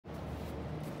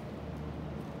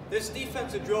This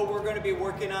defensive drill we're going to be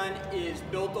working on is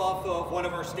built off of one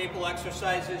of our staple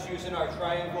exercises using our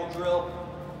triangle drill.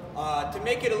 To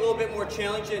make it a little bit more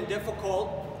challenging and difficult,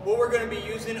 what we're going to be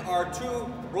using are 2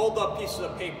 rolled up pieces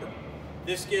of paper.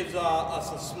 This gives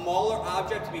us a smaller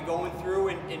object to be going through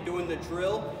and doing the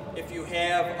drill. If you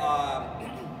have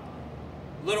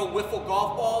little wiffle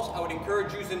golf balls, I would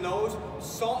encourage using those.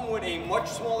 Something with a much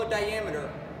smaller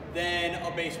diameter than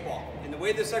a baseball. And the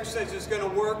way this exercise is going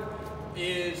to work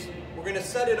is we're going to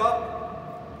set it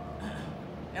up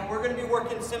and we're going to be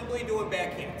working simply doing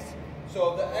backhands.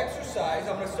 So the exercise,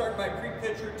 I'm going to start my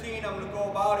pre-pitch routine. I'm going to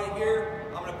go about it here.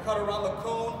 I'm going to cut around the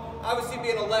cone. Obviously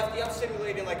being a lefty, I'm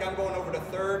simulating like I'm going over to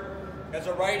third. As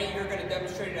a righty, you're going to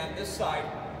demonstrate it on this side.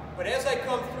 But as I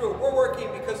come through, we're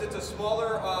working, because it's a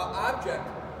smaller object,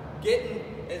 getting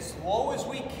as low as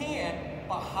we can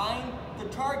behind the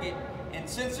target. And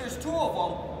since there's 2 of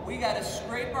them, we got to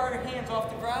scrape our hands off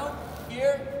the ground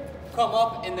here, come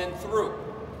up, and then through.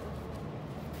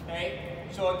 Okay?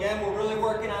 So again, we're really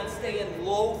working on staying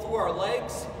low through our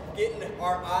legs, getting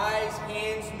our eyes,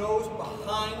 hands, nose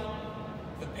behind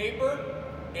the paper,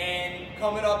 and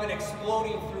coming up and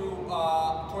exploding through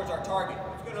towards our target.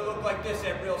 It's going to look like this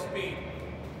at real speed.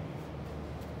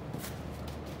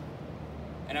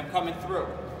 And I'm coming through.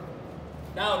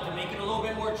 Now, to make it a little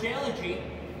bit more challenging,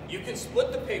 you can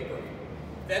split the paper.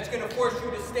 That's going to force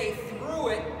you to stay through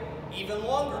it even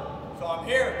longer. So I'm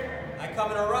here, I'm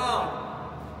coming around.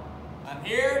 I'm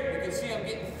here, you can see I'm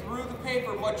getting through the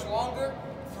paper much longer,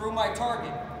 through my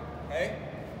target, okay?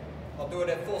 I'll do it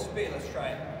at full speed, let's try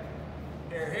it.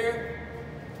 Here, here,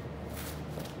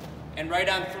 and right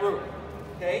on through,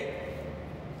 okay?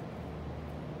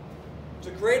 It's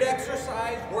a great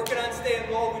exercise, working on staying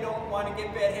low. We don't want to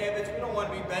get bad habits. We don't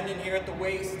want to be bending here at the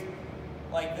waist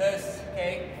like this,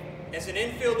 okay? As an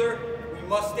infielder, we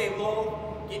must stay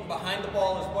low, getting behind the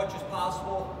ball as much as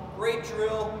possible. Great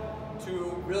drill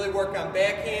to really work on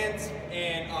backhands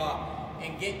and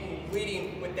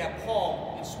leading with that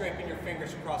palm and scraping your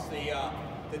fingers across the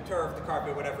turf, the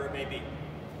carpet, whatever it may be.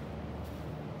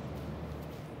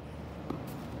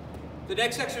 The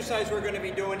next exercise we're going to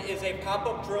be doing is a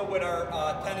pop-up drill with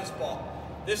our tennis ball.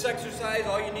 This exercise,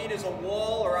 all you need is a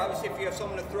wall, or obviously if you have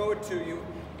someone to throw it to you,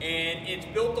 and it's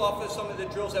built off of some of the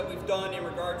drills that we've done in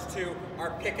regards to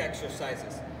our pick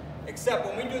exercises. Except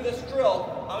when we do this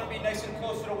drill, I'm going to be nice and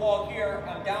close to the wall here.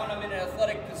 I'm down, I'm in an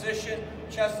athletic position,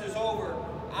 chest is over.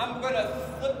 I'm going to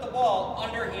flip the ball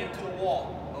underhand to the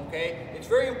wall, okay? It's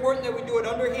very important that we do it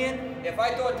underhand. If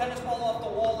I throw a tennis ball off the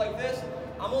wall like this,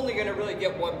 I'm only going to really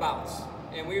get 1 bounce.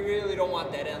 And we really don't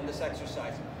want that on this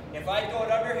exercise. If I throw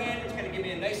it underhand, it's going to give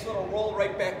me a nice little roll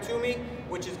right back to me,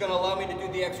 which is going to allow me to do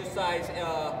the exercise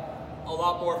a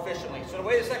lot more efficiently. So the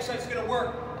way this exercise is going to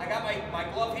work, I got my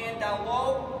glove hand down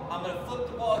low. I'm going to flip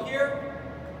the ball here,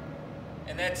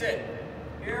 and that's it.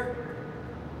 Here,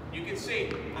 you can see,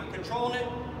 I'm controlling it,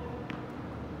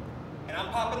 and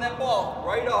I'm popping that ball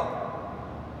right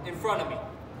up in front of me.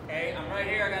 Okay, I'm right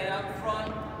here, I got it out in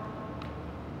front.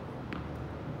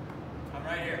 I'm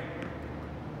right here.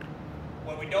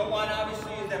 What we don't want,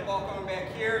 obviously, is that ball coming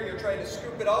back here, and you're trying to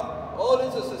scoop it up. All it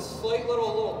is a slight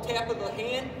little tap of the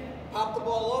hand, pop the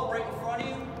ball up right in front of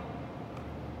you,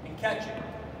 and catch it.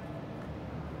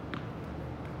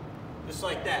 Just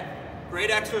like that. Great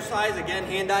exercise, again,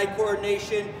 hand-eye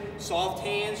coordination, soft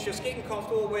hands, just getting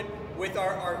comfortable with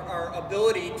our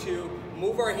ability to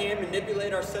move our hand,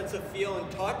 manipulate our sense of feel and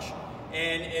touch,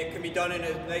 and it can be done in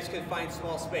a nice, confined,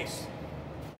 small space.